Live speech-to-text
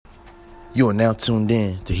You are now tuned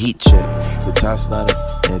in to Heat Check with Ty Snyder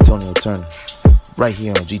and Antonio Turner, right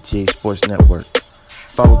here on GTA Sports Network.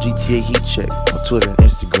 Follow GTA Heat Check on Twitter and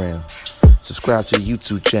Instagram. Subscribe to the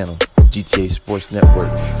YouTube channel, GTA Sports Network,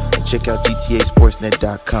 and check out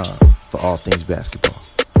GTASportsNet.com for all things basketball.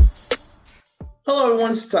 Hello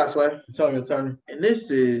everyone, this is Ty Snyder, Antonio Turner, and this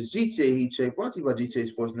is GTA Heat Check, brought to you by GTA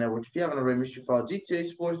Sports Network. If you haven't already, make sure you follow GTA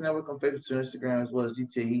Sports Network on Facebook, Twitter, Instagram, as well as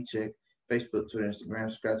GTA Heat Check. Facebook, Twitter, Instagram.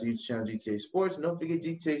 Subscribe to YouTube channel GTA Sports. And don't forget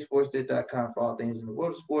GTASportsNet.com for all things in the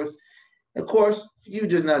world of sports. And of course, if you're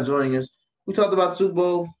just not joining us, we talked about the Super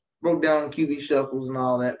Bowl, broke down QB shuffles and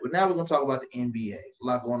all that. But now we're going to talk about the NBA. There's a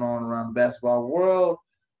lot going on around the basketball world.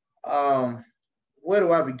 Where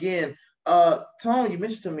do I begin? Tom, you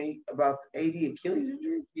mentioned to me about AD Achilles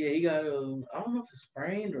injury. Yeah, he got I don't know if it's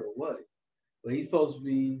sprained or what, but he's supposed to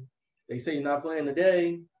be. They say he's not playing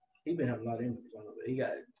today. He's been having a lot of injuries on it. He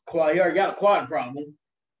already got a quad problem.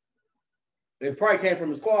 It probably came from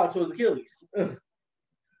his quad to his Achilles. That's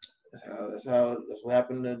what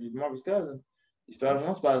happened to DeMarcus Cousins. He started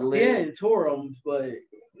one spot of the leg. Yeah, it tore him, but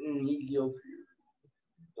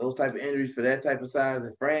those type of injuries for that type of size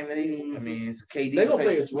and frame that I mean, it's a KD. They're gonna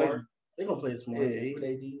play it smart. They're gonna play it smart. Yeah, with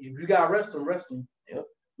AD. If you gotta rest them. Yep.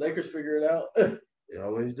 Lakers figure it out. They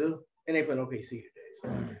always do. And they play OKC today.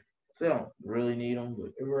 So they don't really need them,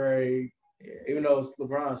 but right. Yeah. Even though it's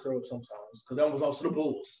LeBron showed up sometimes, because that was also the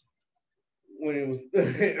Bulls when it was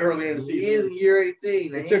earlier in the season. He is in year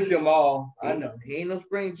 18. They took them all. I know. He ain't no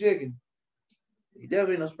spring chicken. He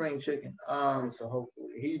definitely ain't no spring chicken. So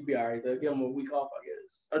hopefully he'd be all right. They'll give him a week off, I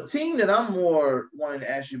guess. A team that I'm more wanting to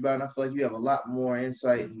ask you about, and I feel like you have a lot more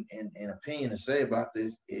insight and opinion to say about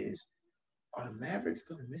this, is are the Mavericks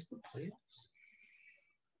going to miss the playoffs?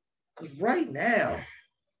 Because right now,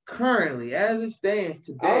 currently, as it stands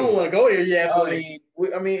today, I don't want to go there yet. I mean,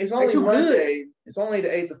 it's only Monday. Good. It's only the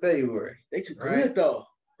 8th of February. They too good though.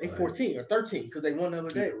 They 14 or 13 because they won the other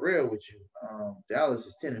day. Keep it real with you. Dallas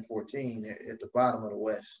is 10-14 at the bottom of the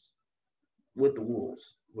West with the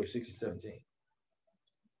Wolves. We're 6-17.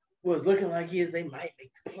 Well, it's looking like they might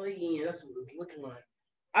make the play-in. That's what it's looking like.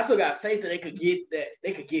 I still got faith that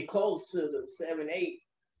they could get close to the 7-8.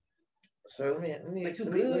 So let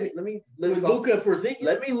me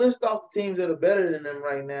list off the teams that are better than them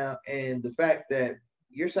right now, and the fact that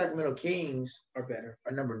your Sacramento Kings are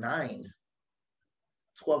number 9,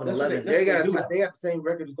 12 and 11. They got the same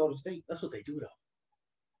record as Golden State. That's what they do though.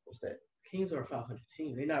 What's that? Kings are a 500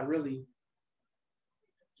 team. They're not really.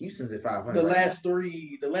 Houston's at 500. The last 3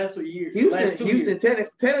 years. Houston,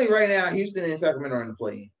 technically right now, Houston and Sacramento are in the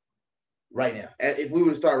play-in. Right now, if we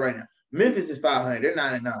were to start right now, Memphis is 500. They're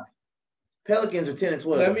 9-9. Pelicans are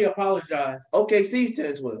 10-12. Let me apologize. OKC's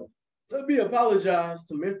 10-12. Let me apologize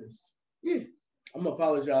to Memphis. Yeah, I'm gonna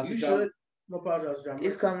apologize. You should. I'm gonna apologize to John.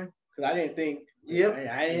 It's coming. Because I didn't think. Yep.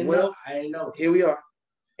 I didn't know. Here we are.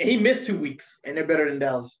 And he missed 2 weeks. And they're better than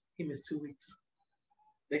Dallas. He missed 2 weeks.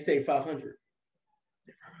 They stayed 500.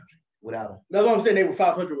 They're 500 without him. That's what I'm saying. They were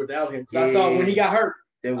 500 without him. I thought when he got hurt,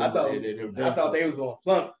 I thought they was going to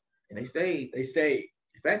plummet. And they stayed.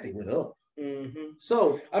 In fact, they went up. Mm-hmm.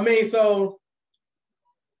 So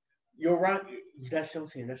you're right. That's your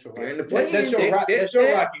team. That's your Rockets. That's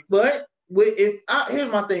your Rockets. But here's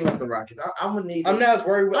my thing with the Rockets. I'm gonna need. I'm not as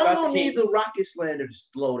worried about. I'm gonna need the Rockets slander to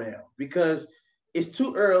slow down because it's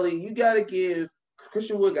too early. You got to give.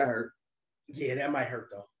 Christian Wood got hurt. Yeah, that might hurt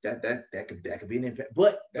though. That could be an impact.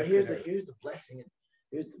 But here's the blessing.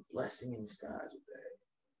 Here's the blessing in disguise with that.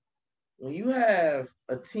 When you have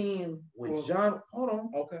a team with John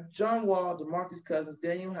Wall, DeMarcus Cousins,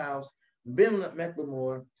 Daniel House, Ben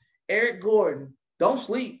McLemore, Eric Gordon, don't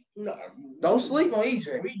sleep. No, don't sleep on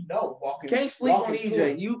EJ. We know can't sleep on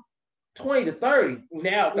EJ. You 20 to 30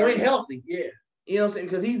 now. When healthy, yeah. You know what I'm saying?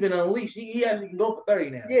 Because he's been unleashed. He can go for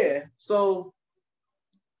 30 now. Yeah. So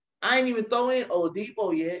I ain't even throw in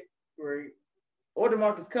Oladipo yet, right? Or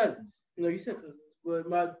DeMarcus Cousins. No, you said Cousins, but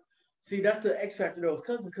that's the X factor though.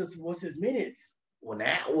 Cousins, because what's his minutes? Well,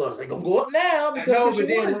 they're gonna go up now because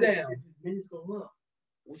the is down. Minutes go up.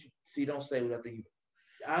 Don't say what I think.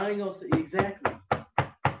 I ain't gonna say exactly.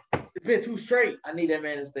 It's been too straight. I need that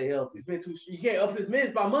man to stay healthy. It's been too. You can't up his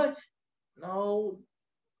minutes by much. No,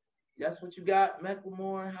 that's what you got.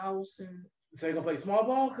 McLemore, House, and so they gonna play small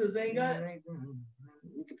ball because they ain't got.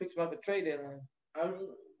 We can pick some up a trade deadline. I mean,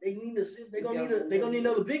 they need to. They gonna need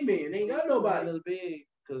another big man. They ain't got nobody. Another big.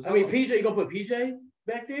 PJ, you gonna put PJ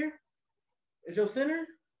back there as your center?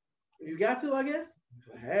 If you got to, I guess.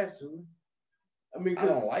 If I have to. I mean,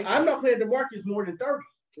 I'm not playing DeMarcus more than 30.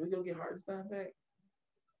 Can we go get Hartenstein back?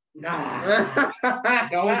 Nah.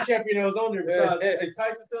 The only champion that was on there besides is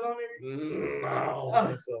Tyson still on there?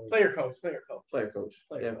 No. Player coach.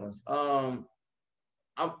 Definitely.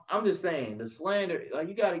 I'm just saying the slander, like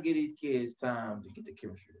you got to give these kids time to get the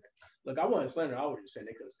chemistry right. Look, I wasn't slander. I was just saying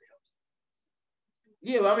they could stay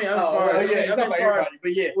healthy. Yeah, but I mean, as far as everybody,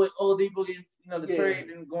 but yeah, with Oladipo getting the trade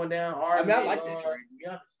and going down. I mean, I like that trade. To be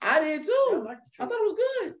honest, I did too. Yeah, I thought it was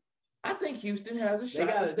good. I think Houston has a shot.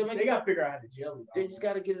 They got to figure out how to gel it. They just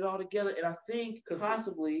got to get it all together, and I think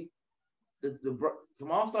possibly the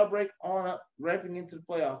from All-Star break on up, ramping into the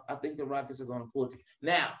playoffs, I think the Rockets are going to pull it.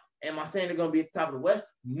 Now, am I saying they're going to be at the top of the West?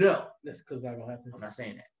 No, that's because that's not going to happen. I'm not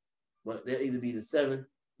saying that, but they'll either be the 7th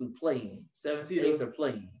through play-in, 7th, 8th, or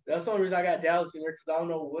play-in. That's the only reason I got Dallas in there because I don't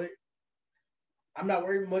know what. I'm not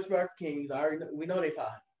worried much about the Kings. We know they 5.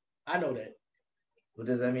 I know that. But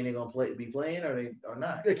does that mean they're gonna be playing or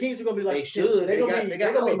not? The Kings are gonna be like they should. They're gonna be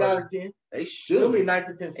 9 or 10. They should. They'll be 9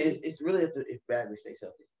 to 10. It's really if Bagley stays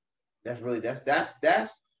healthy.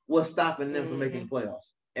 That's what's stopping them from making the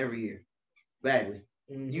playoffs every year. Bagley.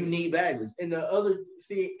 You need Bagley. And the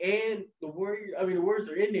Warriors. I mean, the Warriors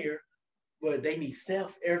are in there, but they need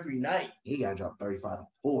Steph every night. He got to drop 35 to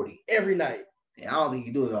 40 every night. And I don't think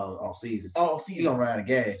he can do it all season. He's gonna run out of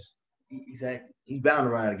gas. Exactly. He's bound to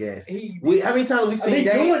run out of gas. How many times have we seen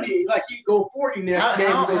Dame? Doing it, like he go 40 next game.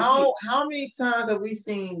 How many times have we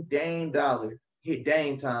seen Dame Dollar hit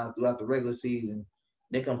Dame time throughout the regular season?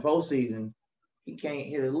 Then come postseason, he can't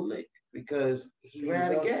hit a lick because he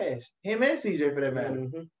ran out of gas. Him and CJ for that matter.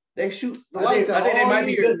 Mm-hmm. They shoot the lights out. I think they might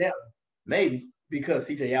be good now. Maybe. Because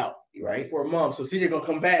CJ out. Right. For a month. So CJ gonna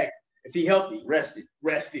come back if he healthy. Rested.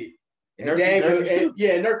 And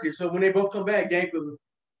Nurkic. So when they both come back, Dame could.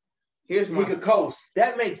 He could coast.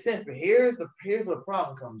 That makes sense, but here's where the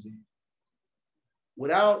problem comes in.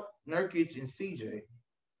 Without Nurkic and CJ.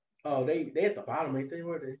 Oh, they at the bottom, ain't they?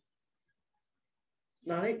 Where they?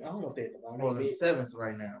 No, I don't know if they're at the bottom. Well, they're 7th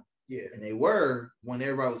right now. Yeah. And they were, when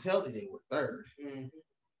everybody was healthy, they were 3rd. Mm-hmm.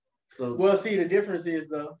 So see, the difference is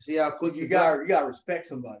though. See how quick you gotta respect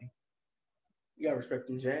somebody. You gotta respect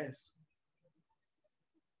them Jazz.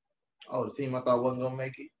 Oh, the team I thought wasn't gonna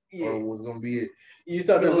make it? Yeah. Or was gonna be it? You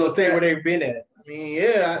thought that little thing where they've been at. I mean,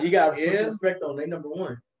 yeah. You got to respect on. They number 1.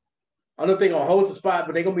 I don't know if they're gonna hold the spot,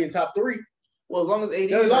 but they're gonna be in top 3. Well, as long as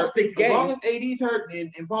AD's hurt, 6 games. As long as AD's hurt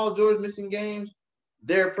and Paul George missing games,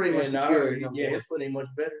 they're pretty much secure. His foot ain't much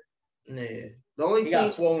better. Yeah. The only he got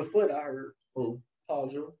a swollen foot, I heard. Who? Paul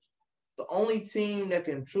George. The only team that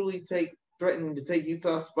can truly threaten to take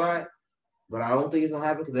Utah's spot, but I don't think it's gonna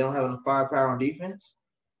happen because they don't have enough firepower on defense,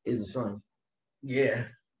 is the Suns. Yeah.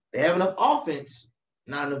 They have enough offense,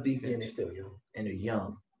 not enough defense. And they're still young. And they're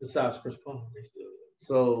young. Besides Chris Paul, they're still young.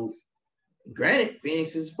 So, granted,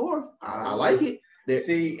 Phoenix is 4th. I like it.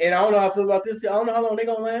 And I don't know how I feel about this. I don't know how long they're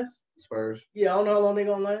gonna last. Spurs. Yeah, I don't know how long they're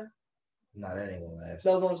gonna last. No, that ain't gonna last.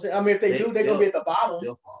 That's what I'm saying. I mean, if they do, they're gonna be at the bottom.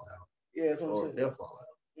 They'll fall out. Yeah, that's what I'm saying. They'll fall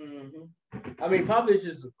out. Mm-hmm. I mean, Popovich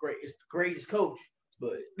is the greatest coach,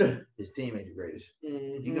 but his team ain't the greatest.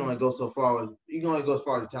 Mm-hmm. You can only go so far. You can only go as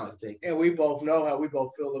far as the talent can take. And we both know how we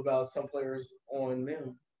both feel about some players on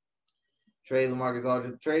them. Trade LaMarcus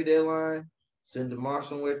Aldridge trade deadline. Send DeMar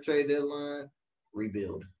somewhere trade deadline.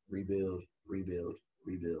 Rebuild.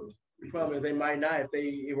 Problem is they might not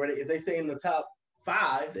if they stay in the top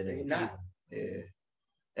 5. Then they're not. Yeah.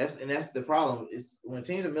 That's the problem. Is when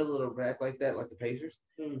teams are middle of the pack like that, like the Pacers,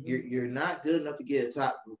 mm-hmm. you're not good enough to get a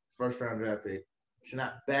top first round draft pick. You're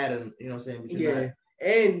not bad, you know what I'm saying? But you're not.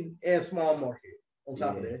 And small market on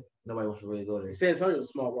top of that. Nobody wants to really go there. San Antonio's a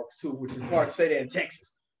small market too, which is hard to say that in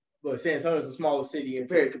Texas. But San Antonio's a smaller city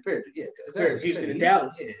compared to Houston and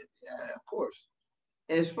Dallas. Yeah, of course.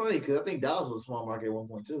 And it's funny because I think Dallas was a small market at one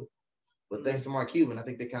point too. But thanks to Mark Cuban, I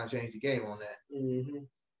think they kind of changed the game on that. Mm-hmm.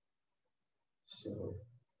 So,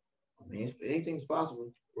 I mean, anything's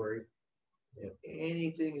possible. Right. Yeah,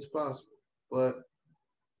 anything is possible. But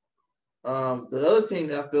the other team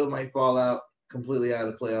that I feel might fall out completely out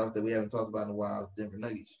of the playoffs that we haven't talked about in a while is Denver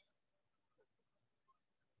Nuggets.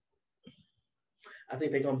 I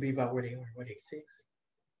think they're going to be about where they are. Where they 6?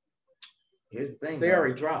 Here's the thing. They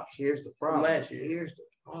already dropped. Here's the problem. Last year. Here's the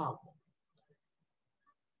problem.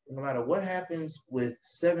 No matter what happens with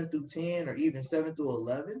 7 through 10 or even 7 through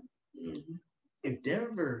 11, mm-hmm. if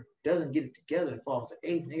Denver doesn't get it together and falls to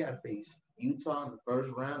 8th, they got to face Utah in the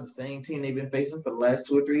first round, the same team they've been facing for the last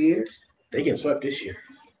 2 or 3 years. They get swept this year.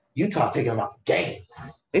 Utah taking them out the game.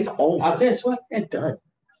 It's over. I said swept. It's done.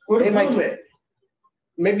 Where they might get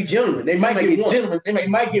maybe gentlemen. They might get one. Gentlemen. They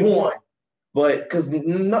might get one. But because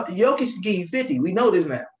Jokic can give you 50. We know this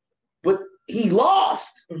now. But he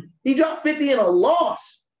lost. He dropped 50 in a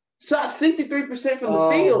loss. Shot 63% from the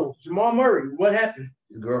field. Jamal Murray, what happened?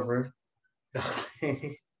 His girlfriend.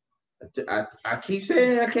 I keep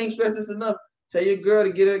saying it, I can't stress this enough. Tell your girl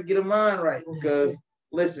to get her mind right because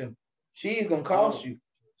listen, she's gonna cost you.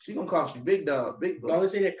 She's gonna cost you big dog, big. The only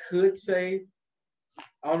thing that could save,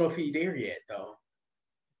 I don't know if he's there yet though.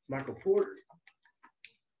 Michael Porter.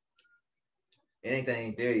 Anything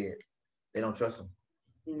ain't there yet. They don't trust him.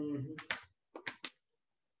 Mm-hmm.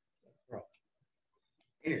 Bro.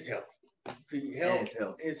 His health.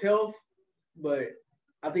 His health, but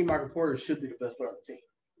I think Michael Porter should be the best player on the team.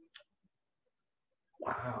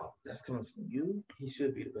 Wow, that's coming from you? He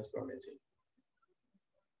should be the best player on the team.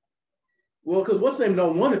 Well, because what's his name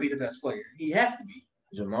don't want to be the best player. He has to be.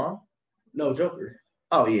 Jamal? No, Joker.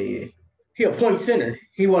 Oh, yeah. He a point center.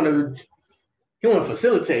 He want to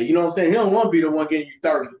facilitate. You know what I'm saying? He don't want to be the one getting you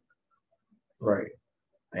 30. Right.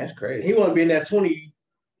 That's crazy. He want to be in that 20. He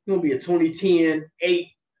want to be a 20-10, 8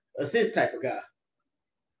 assist type of guy.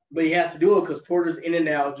 But he has to do it because Porter's in and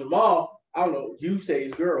out. Jamal, I don't know. You say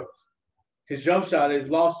his girl. His jump shot is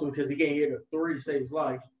lost him because he can't hit a 3 to save his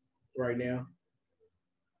life right now.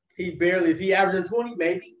 Is he averaging 20?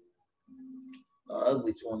 Maybe.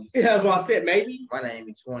 Ugly 20. Yeah, that's what I said. Maybe. My name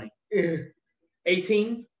be 20.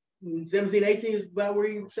 18. 17, 18 is about where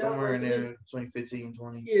you somewhere in there, 2015,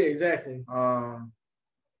 20. Yeah, exactly.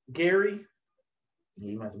 Gary.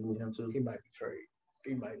 Yeah, you might have to move him too. He might be traded.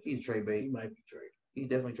 He's trade bait. He might be traded. He's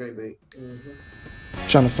definitely trade bait. Mm-hmm.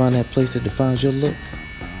 Trying to find that place that defines your look?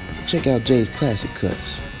 Check out Jay's Classic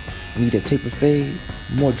Cuts. Need a taper fade,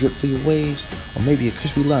 more drip for your waves, or maybe a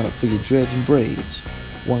crispy lineup for your dreads and braids?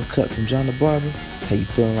 One cut from John the Barber, how you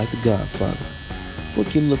feeling like the Godfather?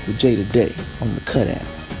 Book your look with Jay today on the Cut app.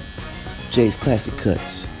 Jay's Classic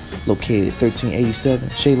Cuts, located at 1387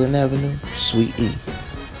 Shaylin Avenue, Suite E.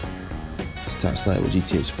 It's Ty Slider with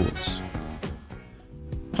GTA Sports.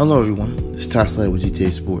 Hello everyone, it's Ty Slider with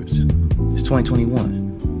GTA Sports. It's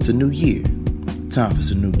 2021. It's a new year. Time for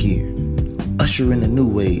some new gear. Usher in the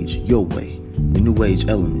new age your way with New Age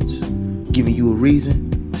Elements, giving you a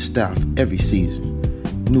reason to style for every season.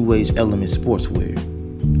 New Age Elements Sportswear.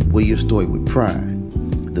 Wear your story with pride.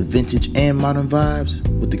 The vintage and modern vibes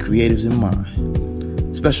with the creatives in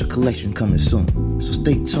mind. Special collection coming soon, so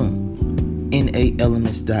stay tuned.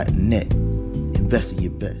 NAElements.net. Invest in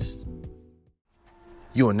your best.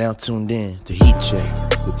 You are now tuned in to Heat Check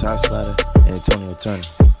with Ty Slider and Antonio Turner,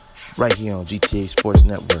 right here on GTA Sports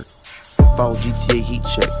Network. Follow GTA Heat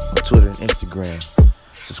Check on Twitter and Instagram.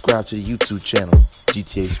 Subscribe to the YouTube channel,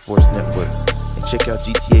 GTA Sports Network, and check out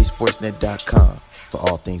GTASportsNet.com for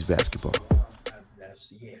all things basketball.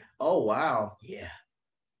 Yeah. Oh, wow. Yeah.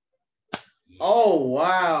 Oh,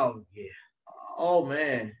 wow. Yeah. Oh,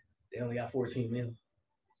 man. They only got 14 million.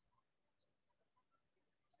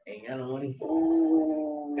 Ain't got no money.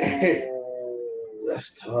 Ooh.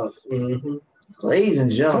 That's tough. Mm-hmm. Ladies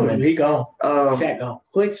and gentlemen, he gone. Cat gone.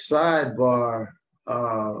 Quick sidebar.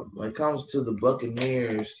 When it comes to the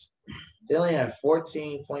Buccaneers, they only have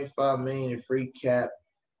 $14.5 million in free cap,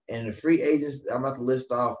 and the free agents I'm about to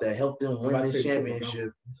list off that helped them win this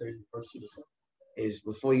championship. Is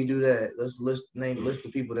before you do that, let's list the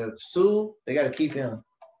people that Sue. They got to keep him.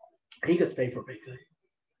 He could stay for a bit.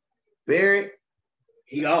 Barrett,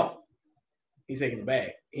 he gone. He's taking the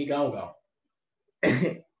bag. He gone.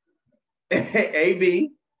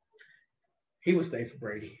 AB, he would stay for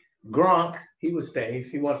Brady. Gronk, he would stay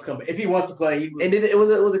if he wants to come. If he wants to play, he would. And then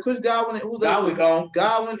was it Chris Godwin? Who's Godwin gone.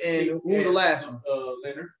 Godwin and who was the last one?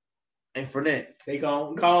 Leonard and Fournette. They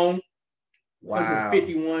gone. Wow.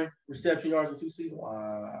 51 reception yards in 2 seasons.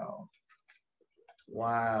 Wow.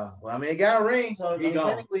 Well, I mean, it got a ring, so he gone.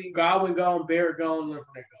 Technically, Godwin gone, Barrett gone, Leonard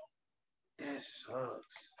gone. That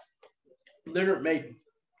sucks. Leonard maybe.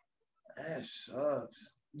 That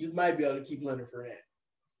sucks. You might be able to keep Leonard for that.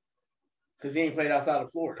 Because he ain't played outside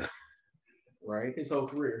of Florida. Right. His whole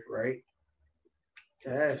career. Right.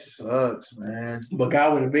 That sucks, man. But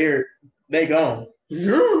Godwin and Beard, they gone.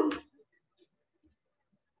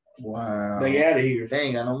 Wow. They out of here. They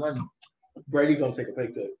ain't got no money. Brady gonna take a pay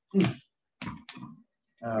cut.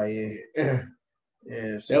 Oh, yeah.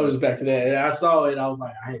 Yeah. So. That was back to that. I saw it. I was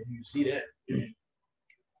like, I didn't even see that.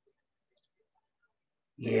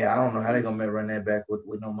 Yeah, I don't know how they're gonna run that back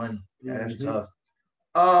with no money. Yeah, that's tough.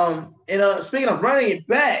 And speaking of running it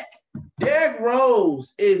back, Derrick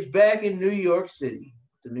Rose is back in New York City,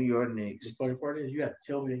 the New York Knicks. The funny part is you have to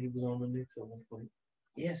tell me that he was on the Knicks at one point.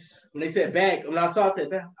 Yes. When they said back, when I saw it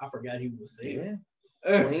said back, I forgot he was there.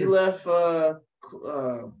 Yeah. When he left the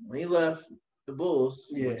Bulls,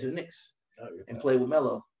 he went to the Knicks and played with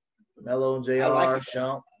Melo. Melo and JR,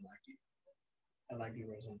 Shump. I like D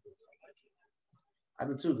Rose on Bulls. I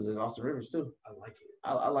do too, because it's Austin Rivers too. I like it.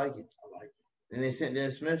 I like it. I like it. And they sent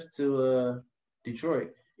Dennis Smith to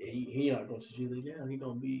Detroit. Yeah, he not going to G League. Yeah, he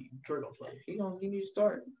gonna be Detroit gonna play. He need to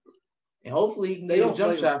start, and hopefully he can They get don't his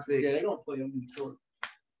jump play shot him. fixed. Yeah, they gonna play him in Detroit.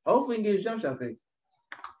 Hopefully he can get his jump shot fixed.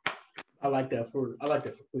 I like that for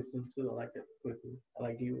Quickly too. I like that for Quickly. I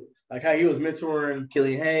like how he was mentoring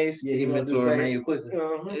Killian Hayes. Yeah, he he gonna do mentored the same. Emmanuel quickly.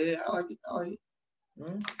 Uh-huh. Yeah, I like it.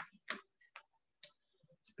 Mhm.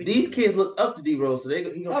 These kids look up to D Rose, so he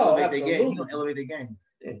gonna elevate their game. He gonna elevate their game.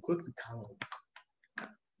 Yeah, Quickly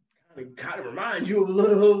kind of reminds you of a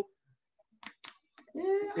little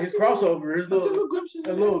his crossover, his little glimpses.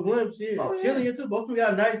 A little glimpse, yeah. Oh, yeah. Killian too. Both of them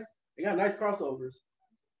got nice. They got nice crossovers.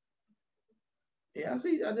 Yeah, I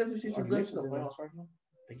definitely see some glimpses. Right now? I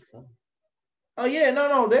think so. Oh yeah,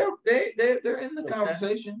 no, they're in the What,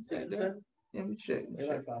 conversation. Seven? Let me check. They're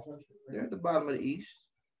like 500. They're at the bottom of the East.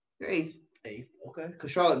 They're eighth. Okay. Cause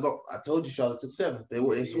Charlotte, I told you Charlotte took seventh. They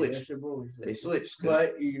switched. They switched.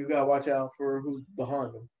 But you gotta watch out for who's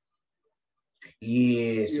behind them.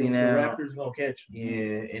 Yeah, see now. The Raptors gonna catch them.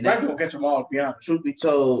 Yeah, and Raptors gonna catch them all. To be honest, truth be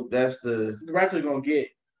told, that's the Raptors gonna get.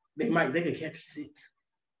 They could catch 6.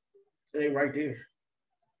 They right there.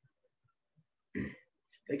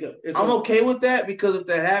 I'm okay with that because if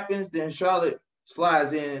that happens, then Charlotte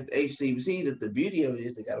slides in HCBC. That the beauty of it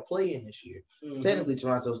is they got to play in this year. Mm-hmm. Technically,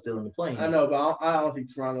 Toronto's still in the play. I know, but I don't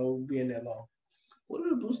think Toronto will be in that long. What do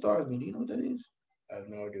the Blue Stars mean? Do you know what that is? I have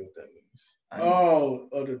no idea what that means.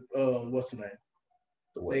 What's the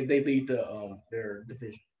name? They lead their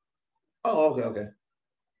division. Oh, okay.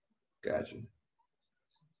 Gotcha.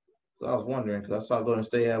 So I was wondering because I saw Golden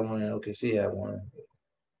State had one and OKC had one.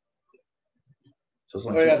 So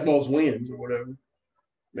they got the most wins or whatever.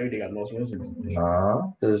 Maybe they got the most wins.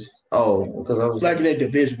 Because I was like in that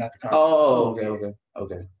division, not the conference. Oh,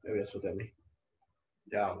 okay. Maybe that's what that means.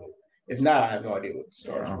 Yeah, I don't know. If not, I have no idea what the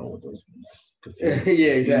Stars. I don't know what those mean.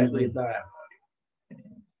 Yeah, exactly. If not, I have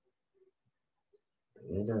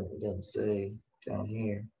no idea. It doesn't say down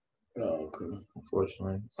here. Oh, okay.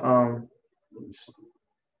 Unfortunately.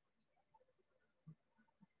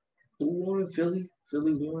 Who won? Philly?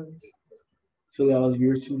 Philly won. Philly, I was a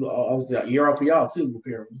year too. I was a year off for y'all too,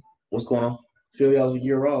 apparently. What's going on? Philly, I was a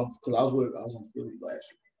year off because I was on Philly last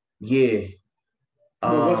year. Yeah.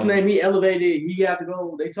 What's his name? He elevated. He got to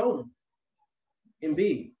go. They told him,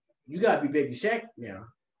 Embiid, you got to be Baby Shaq now.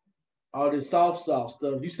 All this soft stuff.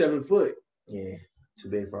 You 7 foot. Yeah, too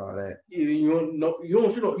big for all that. You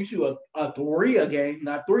don't shoot. You shoot a 3 a game,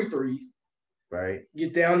 not 3 threes. Right.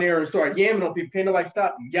 Get down there and start yamming on people. Can't nobody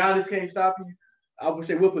stop you. Giannis can't stop you. I wish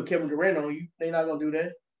they would put Kevin Durant on you. They not gonna do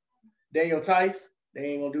that. Daniel Tice, they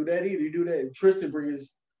ain't gonna do that either. You do that. Tristan bring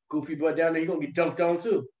his goofy butt down there. He gonna get dunked on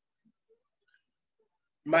too.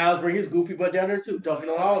 Miles bring his goofy butt down there too, dunking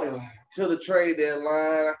on all them. Till the trade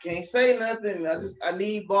deadline, I can't say nothing. I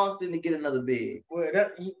need Boston to get another big. Well, how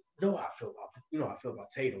I feel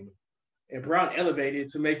about Tatum. And Brown elevated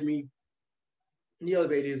to make me. He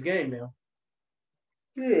elevated his game now.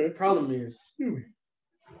 Yeah. Problem is,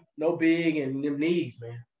 no big and them knees,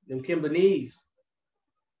 man. Them Kimba knees.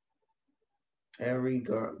 Every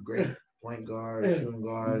great point guard, shooting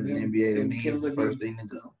guard in the NBA, them knees is the first thing to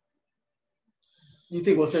go. You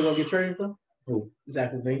think what's gonna get traded though? Who?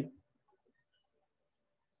 Zach LaVine.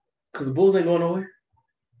 Because the Bulls ain't going nowhere.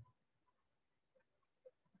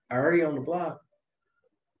 Already on the block.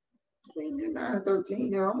 I mean, they're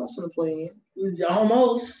 9-13. They're almost in the play-in.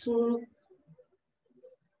 Almost.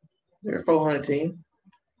 They're a 400 team.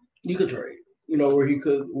 You could trade. You know where he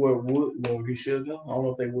should go. I don't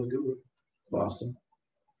know if they would do it. Boston.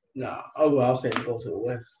 Nah. Oh, well, I was saying go to the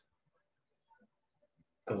West.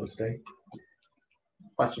 Golden State.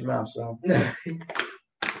 Watch your mouth, son.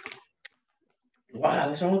 Wow,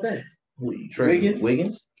 what's wrong with that? Who you trade?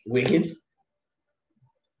 Wiggins.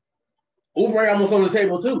 Oubre almost on the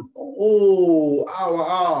table too. Oh,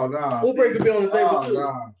 no. Oubre could be on the table too.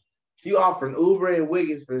 No. You offering Oubre and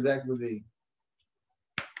Wiggins for Zach LaVine.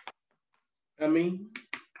 I mean,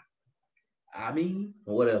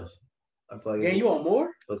 what else? I feel like you want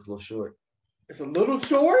more? Looks a little short. It's a little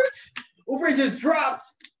short. Oubre just dropped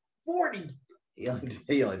 40. He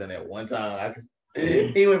only done that one time.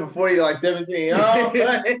 He went from 40 to like 17. Oh,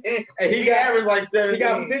 and he averaged like 17. He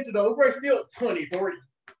got potential though. Oubre still 23.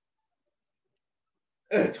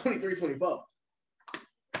 23, 24.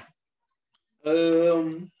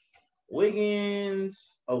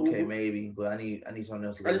 Wiggins, okay, Oubre. maybe, but I need something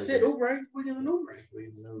else. I just said Oubre. Wiggins and Oubre.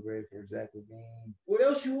 Wiggins and Oubre for Zach LaVine. Who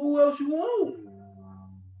else you want?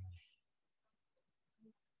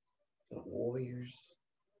 The Warriors.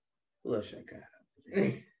 Who else I got?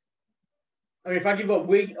 I mean, if I give up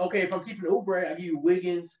Wiggins, okay, if I'm keeping Oubre, I give you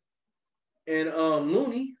Wiggins and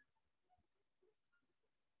Looney.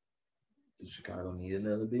 Does Chicago need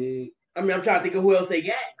another big? I mean, I'm trying to think of who else they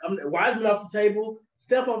got. Wiseman off the table,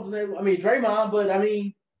 Steph off the table. I mean, Draymond, but I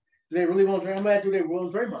mean, do they really want Draymond? Do they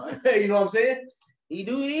want Draymond? You know what I'm saying? He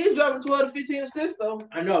is dropping 12 to 15 assists though.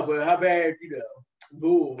 I know, but how bad,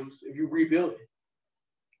 Bulls if you rebuild it?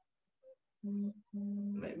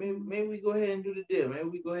 Maybe we go ahead and do the deal. Maybe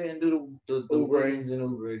we go ahead and do the Wiggins and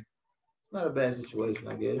Oubre. It's not a bad situation,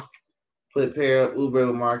 I guess. Pair up Oubre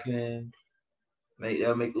with marketing. Make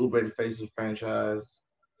Oubre the face of the franchise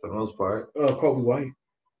for the most part. Kobe White.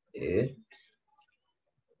 Yeah.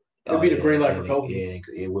 It'd be the green light for Kobe. Yeah,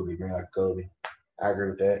 it would be green light for Kobe. I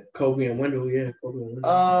agree with that. Kobe and Wendell, yeah. Kobe and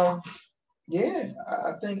Wendell. Yeah,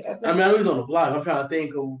 I think. I mean, I know he's on the block. I'm trying to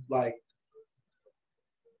think of like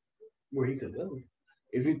where he could go.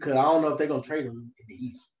 Because I don't know if they're gonna trade him in the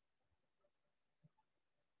East.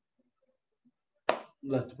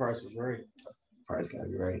 Unless the price is right. The price gotta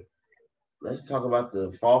be right. Let's talk about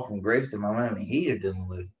the fall from grace that my Miami Heat are dealing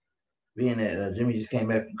with. Being that Jimmy just came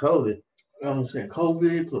back from COVID. I'm saying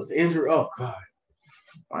COVID plus injury. Oh God.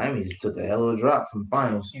 Miami just took a hell of a drop from the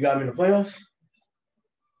finals. You got him in the playoffs?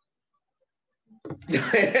 You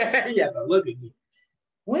have to look at me.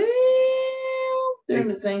 Well, they're in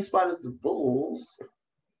the same spot as the Bulls,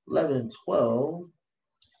 11 and 12.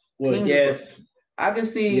 Well, yes. I can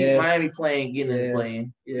see Miami playing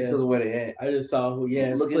because of where they at. I just saw who,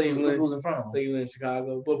 look who's in front of them. Cleveland,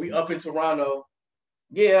 Chicago. But we up in Toronto.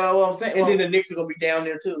 Yeah, well, I'm saying. And then the Knicks are going to be down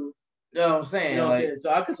there, too. You know what I'm saying? You know what I'm saying?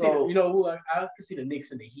 So I could see, I could see the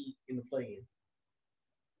Knicks and the Heat in the play-in.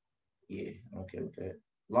 Yeah, I'm okay with that.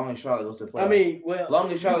 Long as Charlotte goes to the playoffs. I mean, well.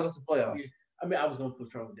 Long as Charlotte goes to the playoffs. I mean, I was going to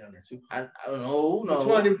put Charlotte down there, too. I don't know. No. Which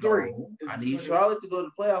one of them three? No. I need Charlotte to go to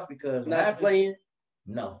the playoffs because. Not playing?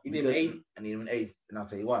 No. You need an 8? I need him an 8, and I'll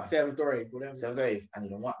tell you why. 7th or 8th, whatever. 7th or 8th. I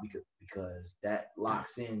need him because that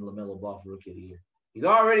locks in LaMelo Ball for Rookie of the Year. He's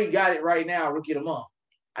already got it right now, Rookie of the Month.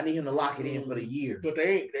 I need him to lock it in for the year. But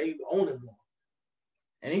they own him more.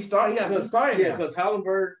 And he started. He got started. Yeah, because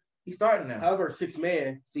Halliburton. He's starting now. Halliburton 6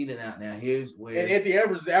 man. See that out now. Here's where. And Anthony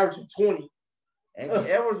Edwards is averaging 20. Anthony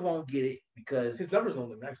Edwards won't get it because his numbers don't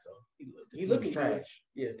look nice though. He looking trash.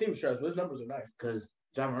 Good. Yeah, his team's trash, but his numbers are nice. Because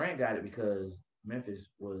John Morant got it because Memphis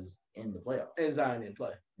was in the playoffs. And Zion didn't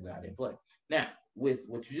play. Now, with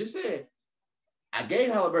what you just said, I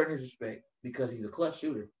gave Halliburton his respect because he's a clutch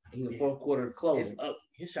shooter. He's a fourth quarter closer.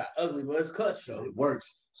 His shot ugly, but it's clutch though. It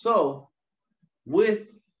works. So,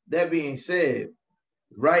 with that being said,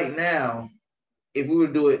 right now, if we were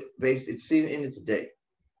to do it based, it's season ended today.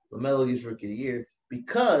 LaMelo gets Rookie of the Year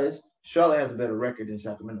because Charlotte has a better record than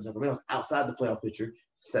Sacramento. Sacramento's outside the playoff picture.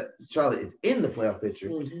 Charlotte is in the playoff picture.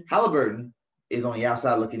 Mm-hmm. Halliburton is on the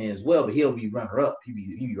outside looking in as well, but he'll be runner-up. He'll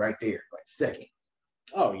be right there, like second.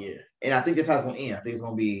 Oh, yeah. And I think that's how it's going to end. I think it's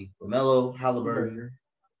going to be LaMelo, Halliburton,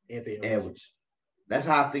 Anthony Edwards. That's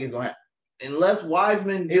how I think it's going to happen. Unless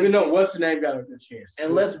Wiseman just... Even though what's the name got a good chance.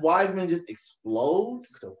 Unless Wiseman just explodes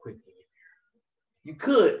so quickly. You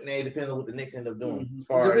could, and it depends on what the Knicks end up doing. Mm-hmm. As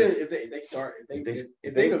far as if they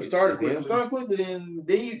start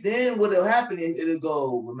quickly, then what'll happen is it'll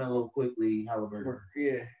go LaMelo quickly, Halliburton,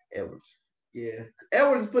 Edwards. Yeah,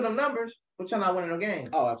 Edwards is putting up numbers, but you're not winning no games.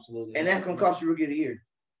 Oh, absolutely. And that's gonna cost you Rookie of the Year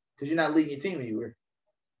because you're not leading your team anywhere.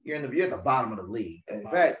 You're at the bottom of the league. In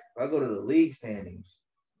fact, if I go to the league standings,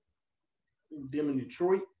 them in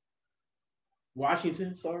Detroit,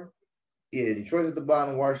 Washington, sorry. Yeah, Detroit's at the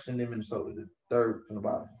bottom, Washington, and Minnesota, the third from the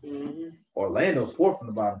bottom. Mm-hmm. Orlando's fourth from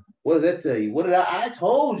the bottom. What does that tell you? What did I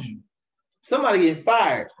told you. Somebody getting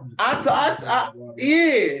fired. I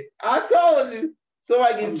told you.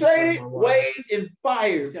 Somebody getting traded, waived, and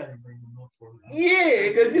fired. Yeah,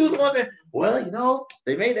 because he was one that,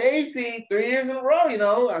 they made the AC 3 years in a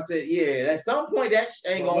row, I said, at some point that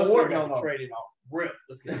ain't going to work no more. Traded off. Rip.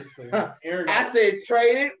 Let's get this clear. I said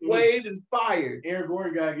traded, waived, and fired. Aaron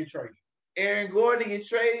Gordon got to get traded. Aaron Gordon get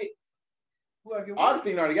traded.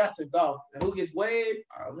 Augustine already got sent off. And who gets waived?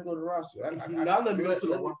 Let me go to the roster. Let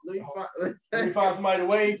me find somebody to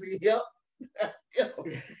waive. Yep.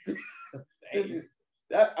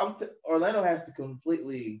 Orlando has to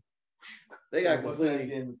completely. They got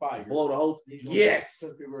completely blow the whole. Yes,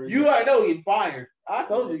 you already know getting fired. I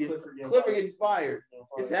told you, Clifford getting fired.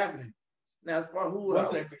 It's happening. Now as far as who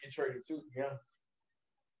would get traded too? Yeah.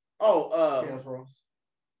 Oh,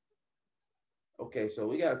 okay, so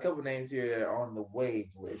we got a couple names here that are on the waive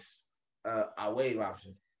list. Our waive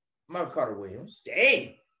options. Michael Carter Williams.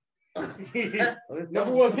 Dang.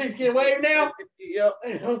 Number 1 picks get waived now? Yep.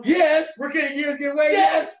 Yes. Rookie of the Year's get waived?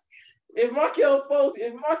 Yes. If Markel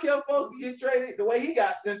Fultz get traded the way he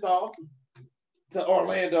got sent off to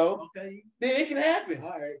Orlando, Okay. then it can happen.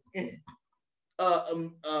 All right.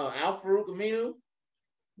 Al Farouk Aminu,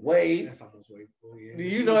 Wade. That's almost way before. Yeah. Do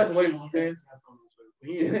you know that's way before Vince? That's almost way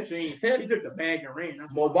before. He ain't machine. He took the bag and ran.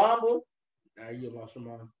 That's Mo Bamba. Now you lost your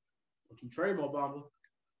mind. Don't you trade Mo Bamba?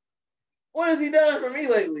 What has he done for me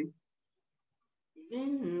lately? I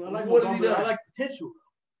like What Mo has he Bamba. done? I like potential.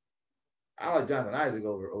 I like Jonathan Isaac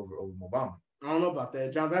over Mo Bamba. I don't know about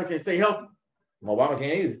that. Jonathan can't stay healthy. Mo Bamba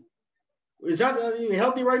can't either. Is Jonathan even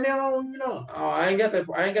healthy right now? You know. Oh, I ain't got that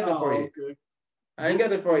for you. Okay. I ain't got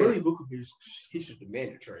that for Really, you. Vukovic, he should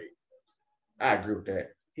demand a trade. I agree with that.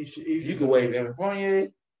 He should You can waive Evan Fournier.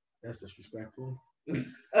 That's disrespectful.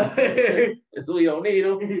 It's we don't need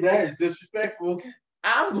him. That is disrespectful.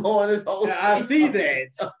 I'm going this whole I see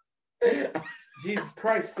that. Jesus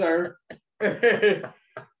Christ, sir.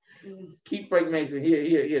 Keep Frank Mason.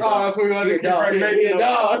 He a Oh, dog. that's what we want He to a keep dog. Frank He Mason. a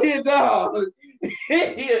dog. He a dog.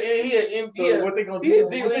 So what they gonna he a do?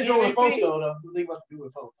 G What they League doing with MVP. Fultz though? What they about to do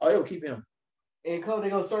with Fultz? Oh, he'll keep him. And Cole, they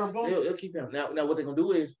gonna start him both. He'll keep him. Now what they're gonna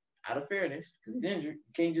do is, out of fairness, because he's injured,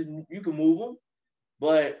 you can move him,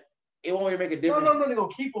 but it won't really make a difference. No, they're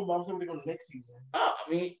gonna keep him. But I'm saying they're gonna next season. I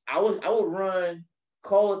mean, I would run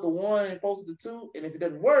Cole at the 1 and Fultz at the 2, and if it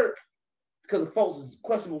doesn't work, because of Fultz'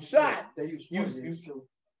 questionable shot, They use you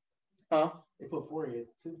huh? They put Fournier at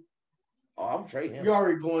the 2. Oh, I'm trading him. You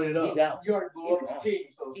already blowing it up. He's out. You already blew He's up the team.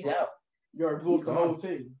 So He's out. You already blew up He's the gone. whole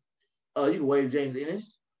team. You can waive James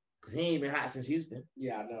Ennis because he ain't been hot since Houston.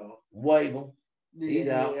 Yeah, I know. Waive him. He's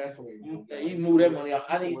out. That's what you do. You move that money out.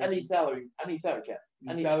 I need salary. I need salary cap.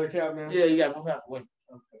 I need salary cap, man. Yeah, you got to move out for win.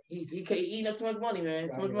 Okay. He can't eat up too much money, man.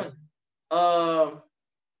 Too much money.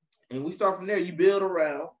 And we start from there. You build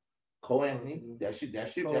around Cole Anthony. That shit.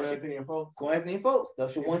 Cole Anthony and Fultz. Cole Anthony and Fultz.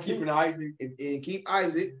 That's your one Keeping keeper. Isaac. And keep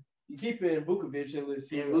Isaac. You keep it in Vukovic unless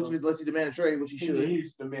he Unless you demand a trade, which you should.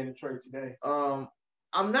 He's demanding trade today.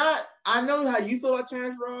 I know how you feel about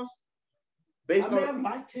Terrence Ross. I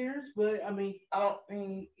like Terrence, but I mean,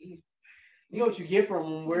 you know what you get from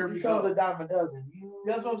him wherever he you comes go. a dime a dozen.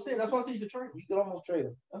 That's what I'm saying. That's why I say you could trade him. You could almost trade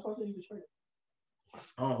him. That's why I say you could trade him.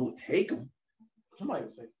 I don't know who would take him. Somebody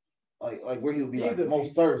would say. Like where he would be He a like good most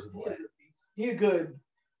piece. serviceable. He a good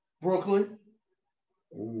Brooklyn.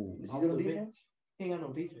 Ooh, is he Off gonna the be bench. defense? He ain't got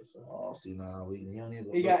no defense. So. Oh, see, nah, we don't need to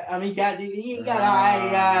go. He got. I mean, he ain't got.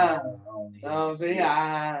 Nah, You know what I'm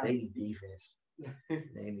saying? They need defense.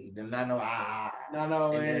 They need. They're not no.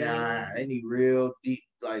 No, And then, man. they need real deep,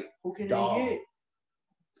 like Who can dog. they get?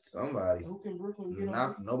 Somebody. Who can Brooklyn get?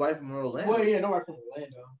 Not nobody from Orlando. Well, yeah, nobody from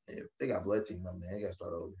Orlando. Yeah, they got blood team, my man. They got to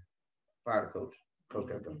start over. Fire the coach. Coach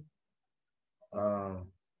got to go.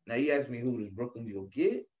 Now you asked me who does Brooklyn go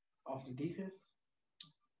get? Off the defense.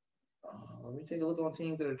 Let me take a look on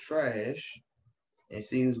teams that are trash and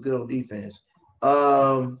see who's good on defense.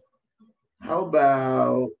 How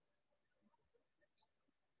about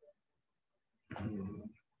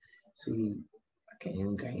see? I can't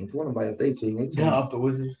even put nobody off their team. Off the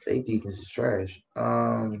Wizards. Their defense is trash.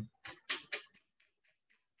 Let's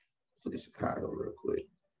look at Chicago real quick.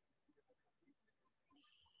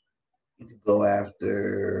 You could go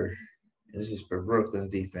after. This is for Brooklyn's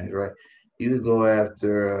defense, right? You could go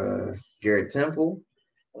after Garrett Temple.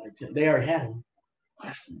 They already had him.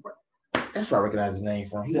 That's where I recognize his name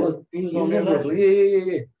from. He was on there. Brooklyn.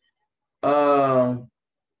 Yeah.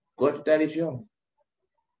 Go after Thaddeus Young.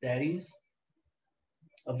 Daddy's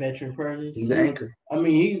a veteran presence. He's an anchor. I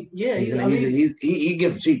mean, He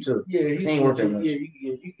get for cheap too. Yeah, he ain't worth that much. Yeah,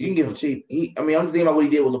 You can get for cheap. I'm just thinking about what he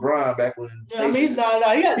did with LeBron back when. Yeah, I mean, he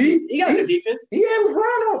got good defense. He had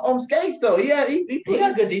LeBron on skates though. He got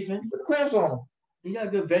good defense. Put the clamps on him. He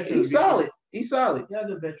got good veteran. He's solid. He's solid. He got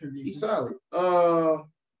good veteran defense. He's solid.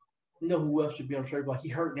 You know who else should be on trade block? He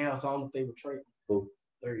hurt now, so I don't know if they would trade him. Who?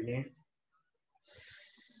 Larry Nance.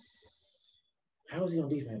 How is he on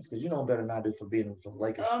defense? Because you know better than I do for being from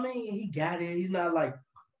Lakers. I mean, he got it. He's not like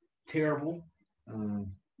terrible,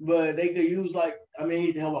 but they could use he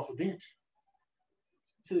needs to help off the bench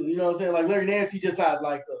too. You know what I'm saying? Like Larry Nance, he just not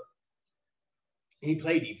like he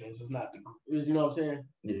played defense. It's not you know what I'm saying?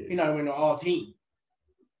 Yeah. He's not even an all team.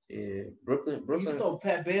 Yeah, Brooklyn. You can throw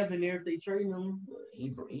Pat Bev in there if they trade him.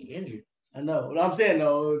 He injured. I know. What I'm saying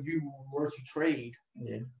though, if you were to trade,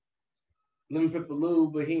 Lemon Pepper Lou,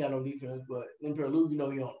 but he ain't got no defense. But Lemon Pepper Lou, he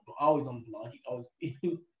always on the block. He always.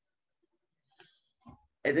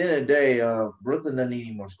 At the end of the day, Brooklyn doesn't need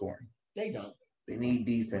any more scoring. They don't. They need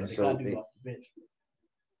defense. They So gotta do it off the bench.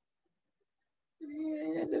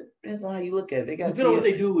 Yeah, that depends on how you look at it. They got. Depending on what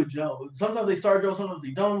they do with Joe. Sometimes they start Joe, sometimes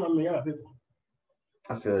they don't. I mean, yeah,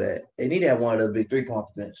 I feel that they need to have one of the big three come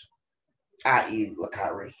off the bench. i.e.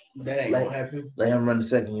 Kyrie. That ain't gonna happen. Let him run the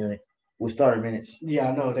second unit with starter minutes. Yeah,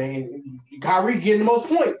 I know. They ain't. Kyrie getting the most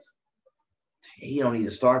points. He don't need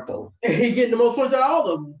to start though. He getting the most points out of all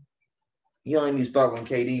of them. He only need to start when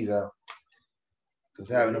KD's out. Because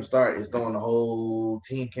having him start is throwing the whole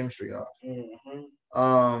team chemistry off.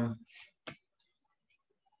 Mm-hmm.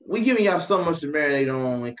 We giving y'all so much to marinate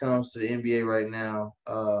on when it comes to the NBA right now.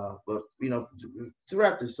 But to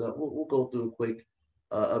wrap this up, we'll go through a quick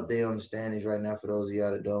update on the standings right now for those of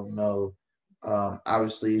y'all that don't know.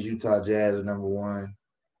 Obviously, it's Utah Jazz are number one,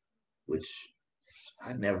 which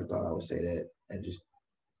I never thought I would say that. It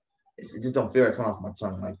just don't feel right coming off my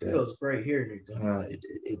tongue like that. It feels great here.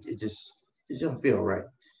 It just don't feel right.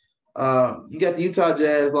 You got the Utah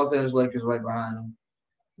Jazz, Los Angeles Lakers right behind them.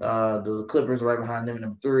 The Clippers are right behind them at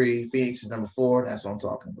number 3. Phoenix is number 4. That's what I'm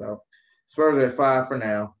talking about. Spurs are at 5 for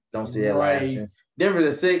now. Don't see that lasting. Denver's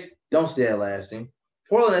at 6. Don't see that lasting.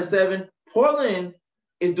 Portland at 7. Portland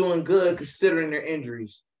is doing good considering their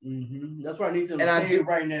injuries. Mm-hmm. That's where I need them to stay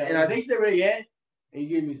right now. And they stay where they at. And you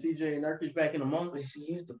give me CJ and Nurkic back in a month. But see,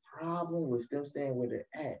 here's the problem with them staying where they're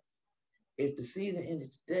at. If the season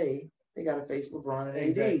ended today, they got to face LeBron and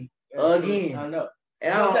AD again. I know.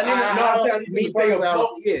 And I don't mean personally.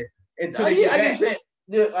 Yeah. Until they get back.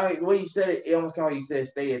 The way you said it, it almost kind of like you said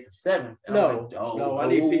stay at the 7th. I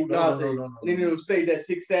need to stay that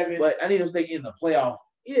 6, 7. But I need them to stay in the playoff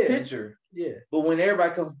picture. Yeah. But when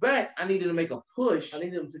everybody comes back, I need them to make a push. I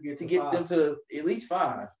need them to get them to at least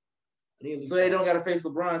 5. So they don't got to face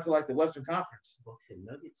LeBron until like the Western Conference. Bucks and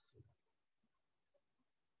Nuggets.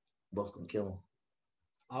 Bucks gonna kill them.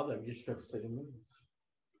 I'll let you disrespectful say the movies.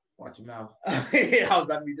 Watch your mouth. I was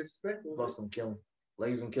about to be disrespectful. Bucks gonna kill them.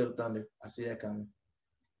 Lakers gonna kill the Thunder. I see that coming.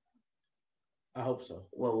 I hope so.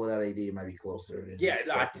 Well, without AD, it might be closer.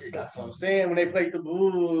 That's what I'm saying. When they played the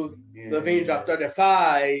Bulls, Levine dropped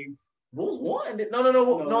 35. Bulls won.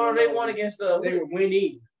 No, they won against the. They were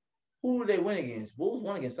winning. Who did they win against? Bulls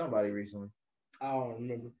won against somebody recently. I don't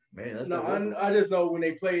remember. Man, I just know when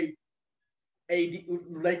they played AD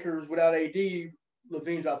Lakers without AD,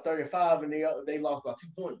 Levine dropped 35 and they lost by 2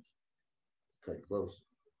 points. Cut close.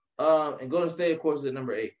 And Golden State, of course, is at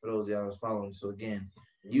number 8 for those of y'all who's following. So again,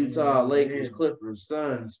 Utah, Lakers, Clippers,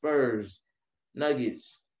 Suns, Spurs,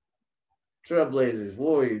 Nuggets, Trailblazers,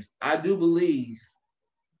 Warriors. I do believe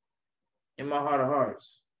in my heart of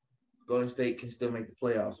hearts, Golden State can still make the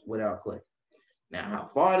playoffs without Clay. Now, how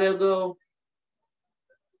far they'll go,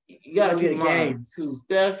 you got to keep in mind.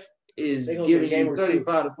 Steph is giving you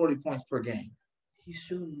 35 to 40 points per game. He's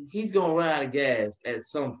shooting. He's going to run out of gas at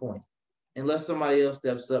some point, unless somebody else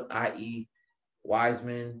steps up, i.e.,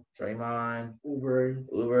 Wiseman, Draymond,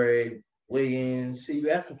 Oubre, Wiggins. See, you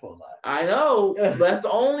asking for a lot. I know, but that's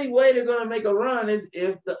the only way they're going to make a run is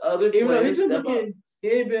if the other players step up. He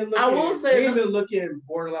ain't been looking. I will say he ain't been looking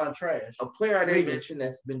borderline trash. A player I didn't mention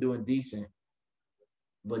that's been doing decent,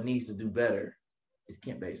 but needs to do better, is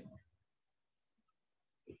Kent Bazemore.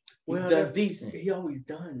 He's done decent. He always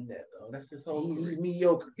done that though. That's his whole. He's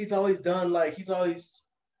mediocre. He's always done that.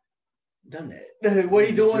 What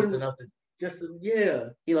he doing? Just enough to.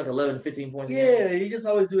 He like 11 to 15 points. Yeah, he just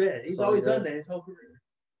always do that. He's always done that his whole career.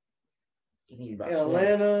 He needs about in 20.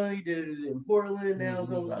 Atlanta, he did it in Portland, now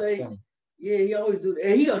Golden State. 20. Yeah, he always do that.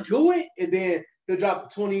 And he gonna do it, and then he'll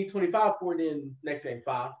drop 20, 25 for it, then next game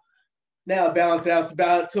 5. Now balance it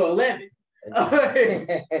out to 11. Like,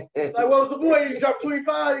 what was the point? You drop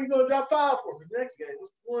 25, you're gonna drop 5 for me next game.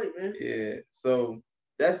 What's the point, man? Yeah. So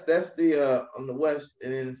that's the on the West,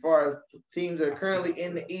 and then as far as teams that are currently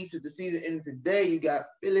in the East of the season ending today, you got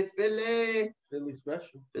Philly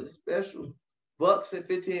special. Bucks at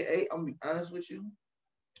 15-8. I'm gonna be honest with you.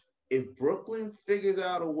 If Brooklyn figures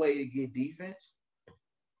out a way to get defense,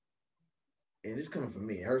 and it's coming from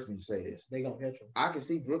me, it hurts me to say this. They gonna catch them. I can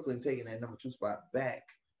see Brooklyn taking that number 2 spot back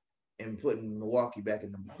and putting Milwaukee back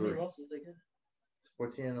at number 3. How many losses they got?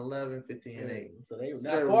 14-11, 15-8. So they're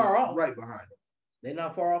not far off. Right behind them. They're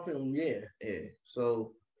not far off them, Yeah.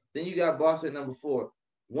 So then you got Boston at number 4.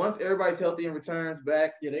 Once everybody's healthy and returns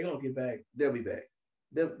back, they're gonna get back. They'll be back.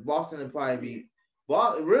 Boston will probably be.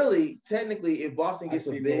 Really, technically, if Boston gets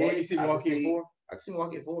a bid, you see Milwaukee at 4. I can see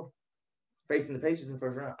Milwaukee at 4, facing the Pacers in the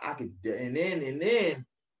first round. I could, and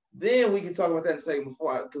then we can talk about that in a second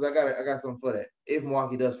because I got something for that. If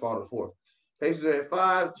Milwaukee does fall to 4th, Pacers are at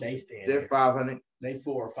 5. They're 500. They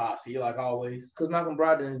 4 or 5. See, like always, because Malcolm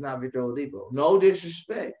Brogdon is not Victor Oladipo. No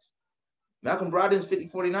disrespect. Malcolm Brogdon's 50,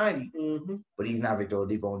 40, 90, but he's not Victor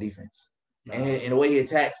Oladipo on defense. No. And the way he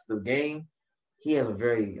attacks the game, he has a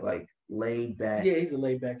very laid back. Yeah, he's a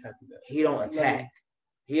laid back type of guy. He don't attack.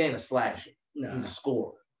 He ain't a slasher. No. He's a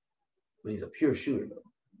scorer. But he's a pure shooter though.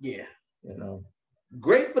 Yeah. You know,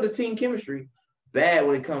 great for the team chemistry, bad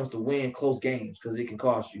when it comes to win close games because it can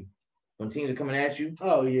cost you. When teams are coming at you,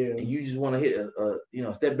 oh yeah, and you just want to hit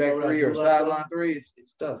a step back What I three do or a like sideline three,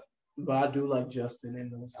 it's tough but I do like Justin in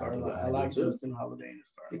the starting line. I like too. Justin Holiday in the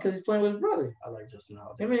starting because he's playing with his brother. I like Justin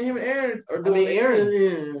Holiday. Him and Aaron are I doing. mean,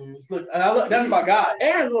 Aaron, look, that's my guy.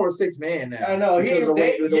 Aaron's more a 6 man now. I know because the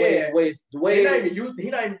way he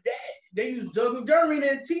not even dead. They use Doug McDermott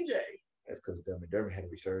and TJ. That's because Doug McDermott had a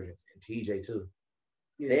resurgence and TJ too.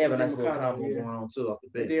 Yeah, they have a nice little combo going on too off the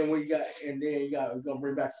bench. And then you got we're gonna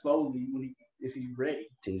bring back slowly if he's ready.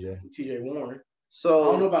 TJ Warren. So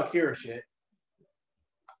I don't know about Karras yet.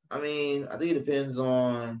 I mean, I think it depends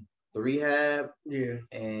on the rehab. Yeah.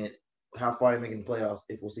 And how far they make in the playoffs.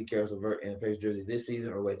 If we'll see Karras LeVert in the Pacers jersey this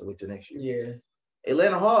season or wait till next year. Yeah.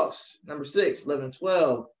 Atlanta Hawks, number 6,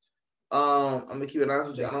 11-12. I'm gonna keep it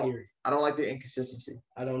honest with you. I don't like their inconsistency.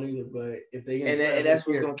 I don't either, but if they and that's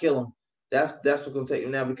what's gonna kill them. That's what's gonna take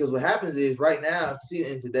them now because what happens is right now, to see the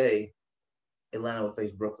end today, Atlanta will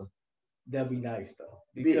face Brooklyn. That'd be nice though,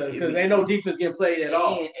 because ain't no defense getting played at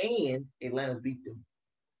all. And Atlanta's beat them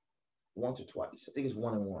once or twice. I think it's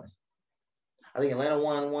 1-1. I think Atlanta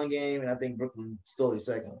won one game, and I think Brooklyn stole the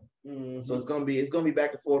second one. Mm-hmm. So it's gonna be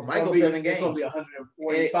back and forth. Might go 7 games. It's gonna be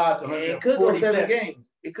 145 to 147. It could go 7 games.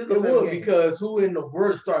 It could go 7 games. Because who in the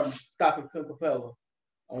world started stopping Clint Capella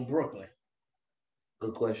on Brooklyn?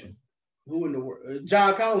 Good question. Who in the world?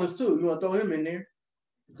 John Collins too. You want to throw him in there?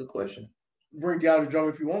 Good question. Bring down the drum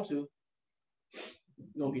if you want to.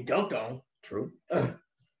 You gonna get dunked on. True.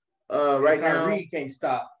 Right now, Kyrie can't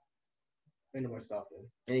stop. Ain't nobody stop him.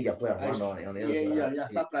 And you got playoff Rondo on the other side. Yeah.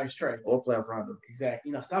 Stop Nice Trey. Or playoff Rondo. Exactly.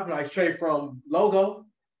 You know, stop Nice Trey from Logo.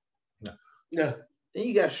 No. Yeah. Then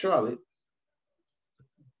you got Charlotte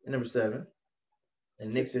at number 7,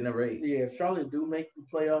 and Knicks at number 8. Yeah, if Charlotte do make the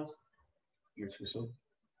playoffs, you're too soon.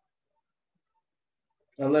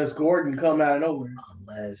 Unless Gordon come out of nowhere.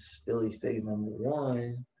 Unless Philly stays number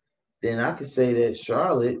 1, then I could say that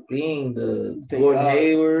Charlotte, being the Gordon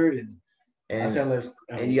Hayward and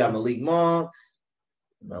you got Malik Monk,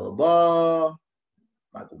 Melo Ball,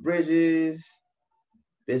 Michael Bridges,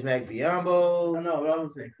 Bismack Biyombo. I know, but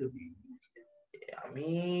I'm saying could be. I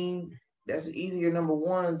mean, that's easier number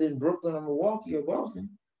 1 than Brooklyn or Milwaukee or Boston.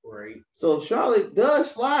 Right. So if Charlotte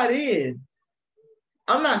does slide in,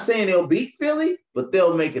 I'm not saying they'll beat Philly, but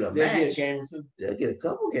they'll make it a match. Get a game or two. They'll get a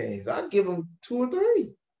couple games. I'd give them 2 or 3.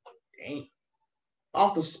 Dang.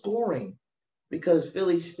 Off the scoring. Because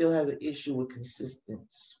Philly still has an issue with consistent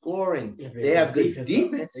scoring. Yeah, they have good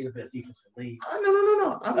defense. They have the best defense in the league.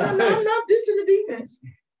 No. I'm not dissing the defense.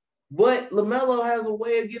 But LaMelo has a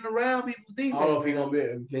way of getting around people's defense. I don't know if he's going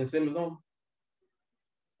to be Ben Simmons on.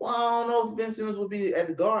 Well, I don't know if Ben Simmons would be at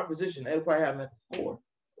the guard position. They would probably have him at the 4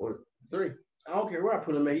 or 3. I don't care where I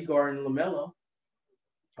put him at. He guarding LaMelo.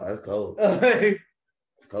 Oh, that's cold.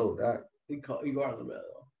 It's cold, Doc. He guarding LaMelo.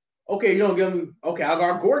 Okay, you don't give me. Okay, I'll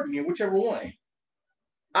guard Gordon in whichever one.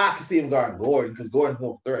 I can see him guarding Gordon because Gordon's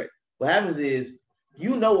more threat. What happens is,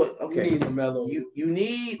 you know what? Okay, you need LaMelo. You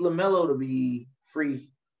need LaMelo to be free.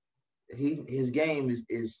 His game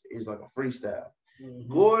is like a freestyle.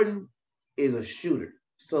 Mm-hmm. Gordon is a shooter,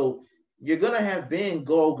 so you're gonna have Ben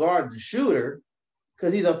go guard the shooter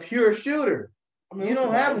because he's a pure shooter. I mean, you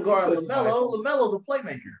don't have him guard LaMelo. LaMelo's a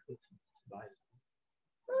playmaker.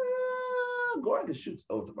 Gordon can shoot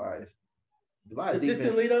over Tobias.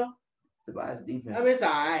 Consistently though. Tobias defense. I mean, it's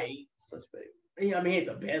all right. Suspect. I mean, he's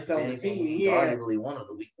the best on the team. He's arguably one of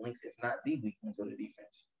the weak links, if not the weak link of the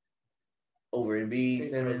defense. Over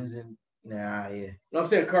Embiid, Simmons, and yeah. No, I'm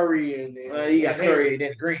saying Curry and you got Curry and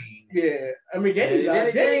then Green. Yeah, I mean, he's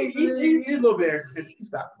a little better. He can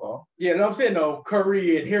stop the ball. Yeah, no, I'm saying no.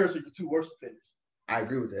 Curry and Harris are the 2 worst defenders. I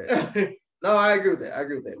agree with that. No, I agree with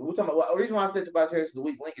that. We're talking about the reason why I said Tobias Harris is the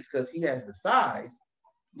weak link is because he has the size,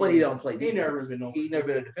 but he don't play defense. He's never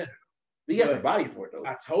been a defender. But he got the body for it though.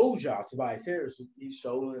 I told y'all Tobias Harris, he's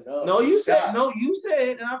showing up. No, you said, and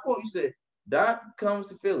I quote, you said, Doc comes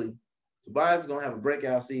to Philly. Tobias is gonna have a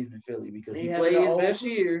breakout season in Philly because he played his best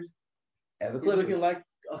years as a Clipper. He's looking like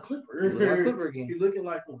a Clipper. He's looking like a Clipper again. He's looking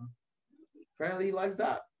like one. Apparently he likes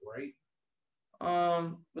Doc, right?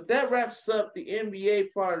 But that wraps up the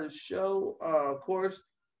NBA part of the show. Of course,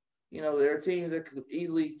 you know, there are teams that could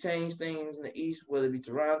easily change things in the East, whether it be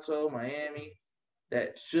Toronto, Miami,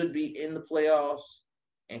 that should be in the playoffs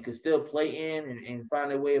and could still play in and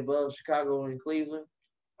find their way above Chicago and Cleveland.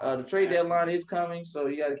 The trade deadline is coming, so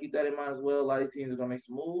you got to keep that in mind as well. A lot of these teams are going to make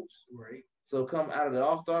some moves. Right. So come out of the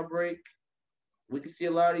All-Star break, we can see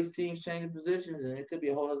a lot of these teams changing positions, and it could be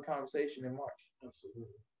a whole other conversation in March.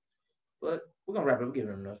 Absolutely. But we're gonna wrap it up. We're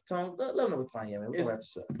giving them enough time. Let them know we can find you, man. We're gonna wrap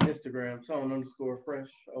this up. Instagram,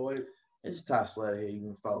 Tone_fresh08. This is Todd Slatter here. You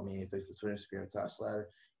can follow me on Facebook, Twitter, Instagram, Todd Slatter.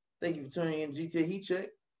 Thank you for tuning in to GTA Heat Check.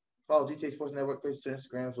 Follow GTA Sports Network, Facebook, Twitter,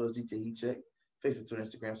 Instagram, as well as GTA Heat Check. Facebook, Twitter,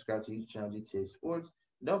 Instagram, subscribe to YouTube channel GTA Sports.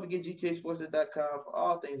 Don't forget GTAsports.com for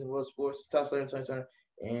all things in world sports. It's Todd Slatter and Tony Turner,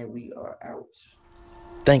 and we are out.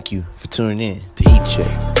 Thank you for tuning in to Heat Check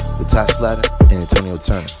with Todd Slatter and Antonio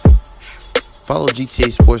Turner. Follow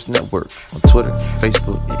GTA Sports Network on Twitter,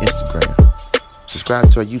 Facebook, and Instagram. Subscribe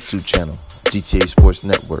to our YouTube channel, GTA Sports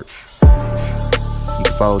Network. You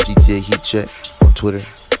can follow GTA Heat Check on Twitter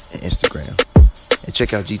and Instagram. And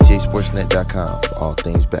check out GTAsportsnet.com for all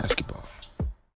things basketball.